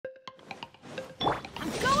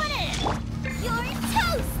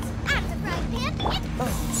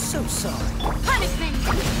so sorry. Punishment!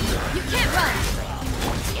 You can't run!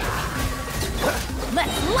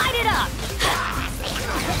 Let's light it up!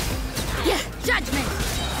 Yeah, judgment!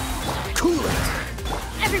 Cool it!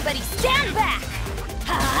 Everybody stand back!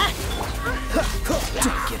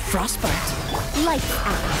 Don't get frostbite. Lights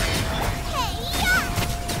out!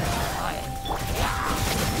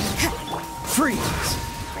 Freeze!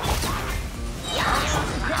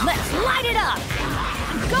 Let's light it up!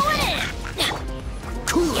 I'm going in!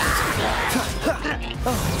 Cool it!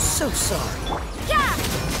 Oh, so sorry. Yeah!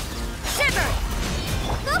 Shiver!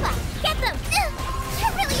 Boba, get them!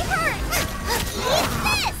 That really hurt! Eat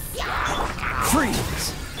this! Freeze!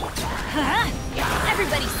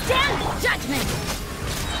 Everybody stand! Judgment!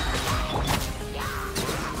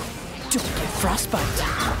 Don't get frostbite.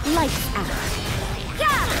 Lights out!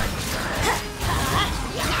 Yeah!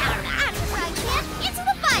 Into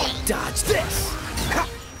the fight! Dodge this!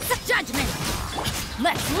 Judgment!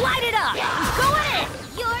 Let's light it up! I'm going in!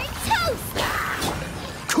 You're toast!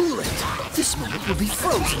 Cool it! This moment will be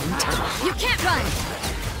frozen in time. You can't run!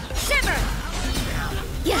 Shiver!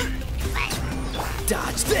 Yeah!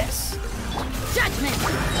 Dodge this! Judgment!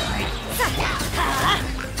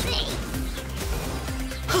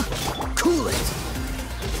 Cool it!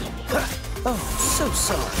 Oh, so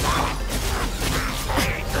sorry.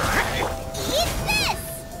 Eat this!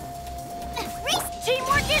 Race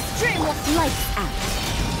teamwork is dreamwork! Lights out!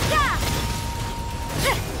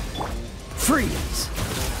 Yeah! Freeze!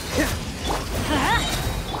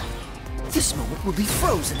 This moment will be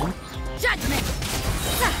frozen in... Judgment!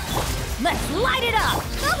 Let's light it up!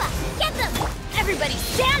 Boba, get them! Everybody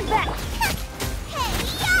stand back! Hey,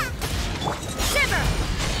 yeah! Shiver!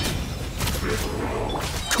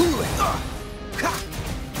 Cool it!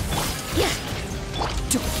 Yeah!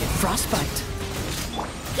 Don't get frostbite.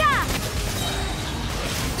 Yeah!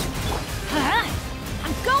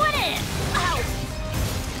 I'm going in! Ow!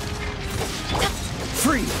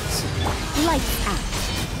 Freeze! Lights out!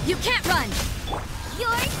 You can't run!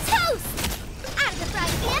 You're toast! Out of the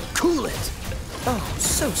frying pan! Cool it! Oh,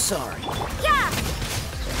 so sorry. Yeah!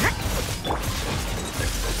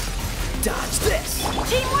 Dodge this!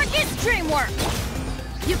 Teamwork is dreamwork!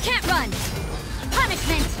 You can't run!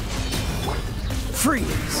 Punishment!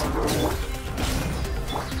 Freeze!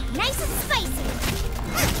 Nice and spicy!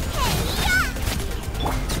 Hey, yeah!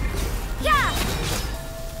 Yeah!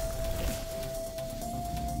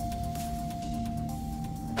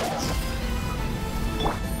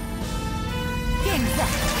 Game's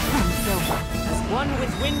up! Runs over. As one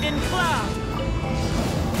with wind and cloud.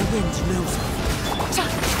 The wind knows me.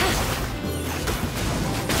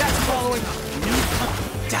 That's following up.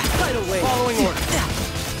 Right away. Following order.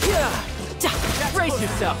 Brace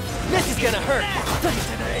yourself. This is gonna hurt.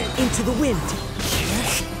 Into the wind.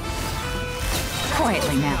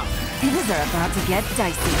 Quietly now. Things are about to get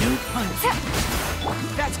dicey.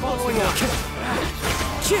 That's following up.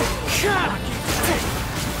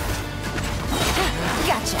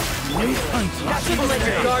 Gotcha! People let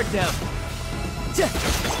your guard down.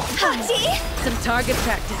 Hottie! Some target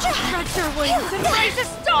practice. Stretch your wings and raise a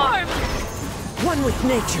storm! One with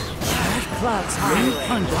nature. Clouds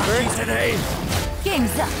high. Birds today.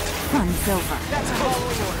 Game's up. Fun's over. That's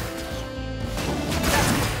following order.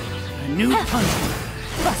 A new punch.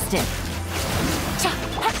 Busted.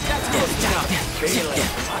 That's close enough. Feel it.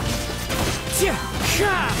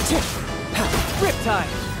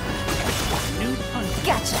 Riptide. New punch.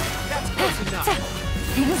 Gotcha. That's close enough.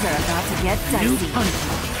 Things are about to get New dicey. punch.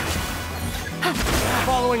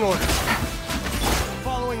 Following orders.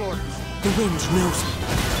 Following orders. The wind knows me.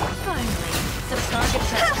 Finally, Some target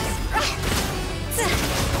practice.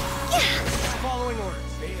 Following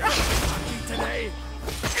orders. Today.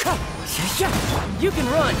 You can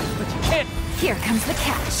run, but you can't. here comes the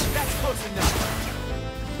catch. That's close enough.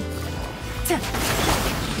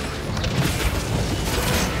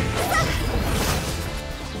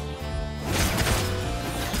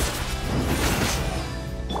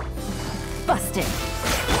 Busted.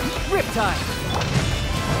 Riptide.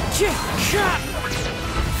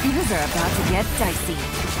 Things are about to get dicey.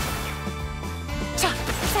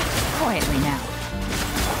 Quietly now.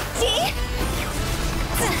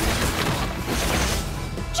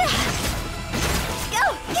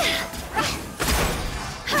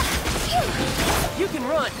 You can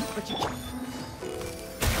run, but you can't.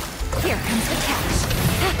 Here comes the catch.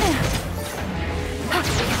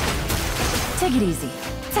 Take it easy.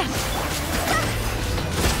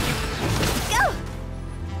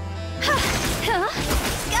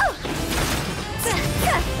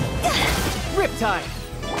 Riptide.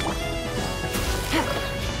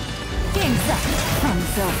 Game's up.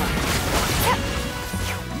 Fun's over.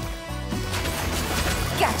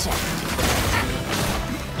 Gotcha.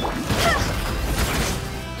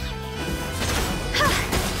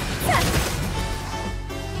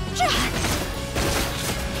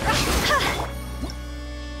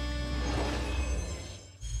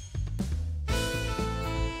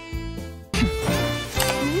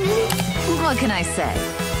 What can I say?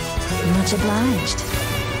 Much obliged.